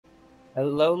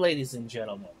Hello, ladies and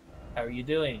gentlemen. How are you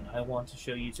doing? I want to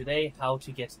show you today how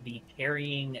to get the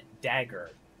Parrying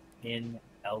Dagger in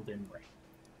Elden Ring.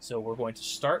 So we're going to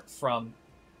start from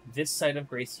this side of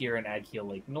Grace here in Adkiel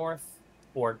Lake North,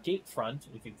 or Gatefront,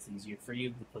 if it's easier for you,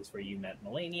 the place where you met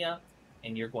Melania,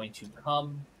 and you're going to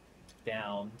come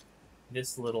down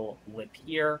this little lip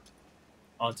here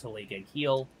onto Lake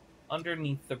Adkiel,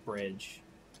 underneath the bridge,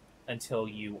 until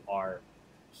you are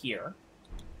here.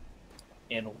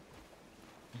 And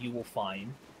you will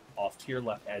find, off to your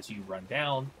left as you run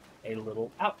down, a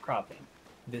little outcropping.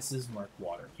 This is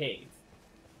Murkwater Cave.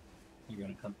 You're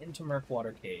going to come into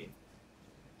Murkwater Cave.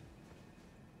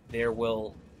 There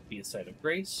will be a site of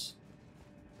grace.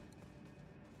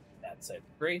 That site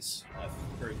of grace, I've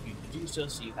encouraged you to do so,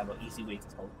 so you have an easy way to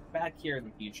teleport back here in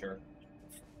the future.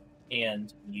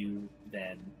 And you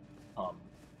then come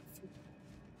through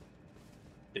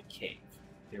the cave.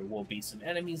 There will be some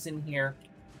enemies in here.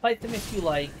 Fight them if you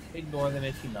like. Ignore them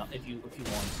if you want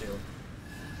to.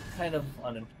 Kind of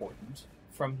unimportant.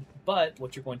 But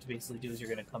what you're going to basically do is you're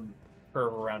going to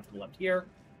curve around to the left here,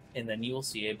 and then you will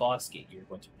see a boss gate. You're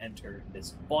going to enter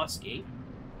this boss gate.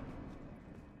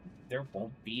 There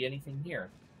won't be anything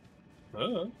here.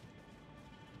 There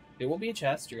will be a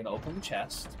chest. You're going to open the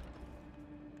chest,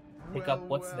 pick up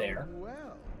what's there,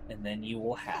 and then you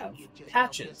will have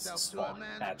patches spawn.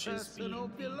 Patches being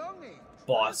the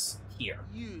boss here.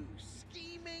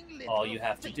 All you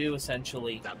have to do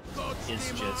essentially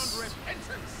is just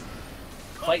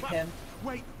fight him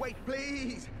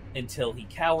please. Until he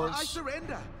cowers. I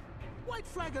surrender. White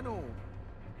flag and all.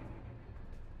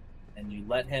 And you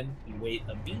let him. You wait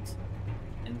a beat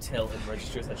until it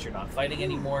registers that you're not fighting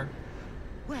anymore,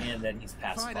 and then he's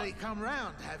passed by. Finally come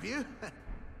round, have you?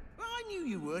 I knew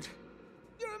you would.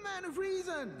 You're a man of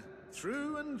reason,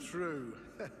 through and through.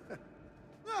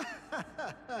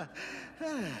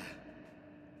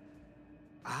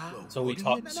 So you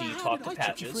talk to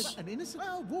Patches.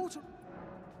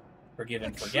 Forgive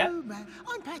and forget.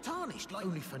 I'm Pat tarnished, like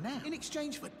only for now. In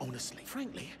exchange for, honestly,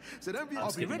 frankly. So don't be.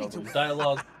 I'm skipping over the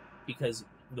dialogue because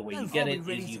the way you get it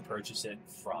is you purchase it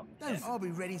from him. I'll be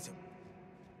ready to.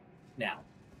 Now,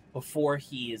 before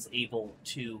he is able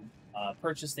to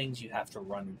purchase things, you have to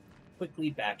run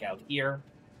quickly back out here.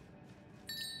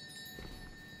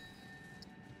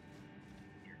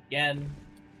 Again,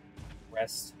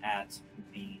 rest at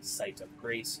the site of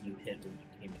grace you hit when you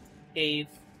came into the cave.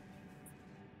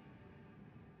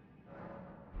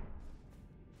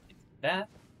 Into that.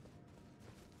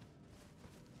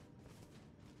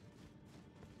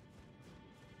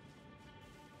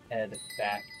 Head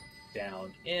back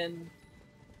down in.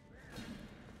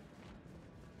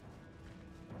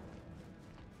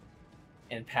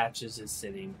 And Patches is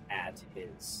sitting at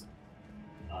his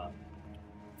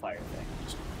fire thing.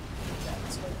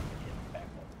 That's back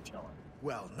up to chilling.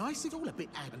 Well, nice. It's all a bit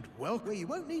and well where you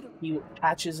won't need them.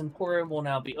 Patches Emporium will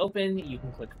now be open. You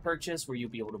can click purchase, where you'll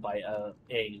be able to buy a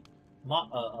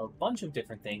bunch of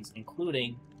different things,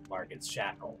 including Margit's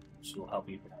Shackle, which will help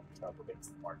you up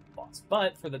against the Margit boss.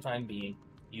 But for the time being,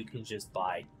 you can just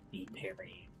buy the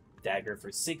Parrying Dagger for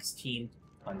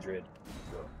 1,600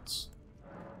 euros.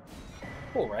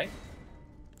 Cool, right?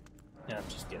 And I'm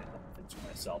just getting things for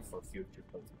myself for future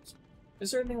purposes. There's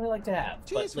certainly we like to have.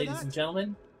 But ladies and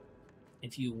gentlemen,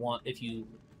 if you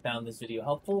found this video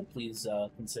helpful, please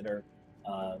consider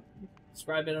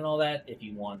subscribing and all that. If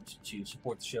you want to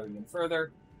support the show even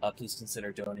further, please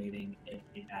consider donating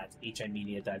at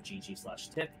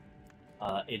HIMediaTV/tip.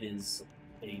 It is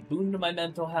a boon to my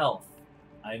mental health.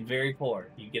 I'm very poor.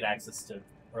 You get access to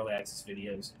early access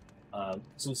videos,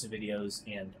 exclusive videos,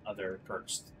 and other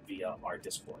perks via our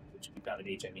Discord, which we've got at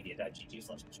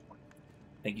HIMediaTV/Discord.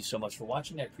 Thank you so much for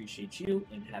watching. I appreciate you,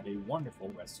 and have a wonderful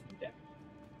rest of your day.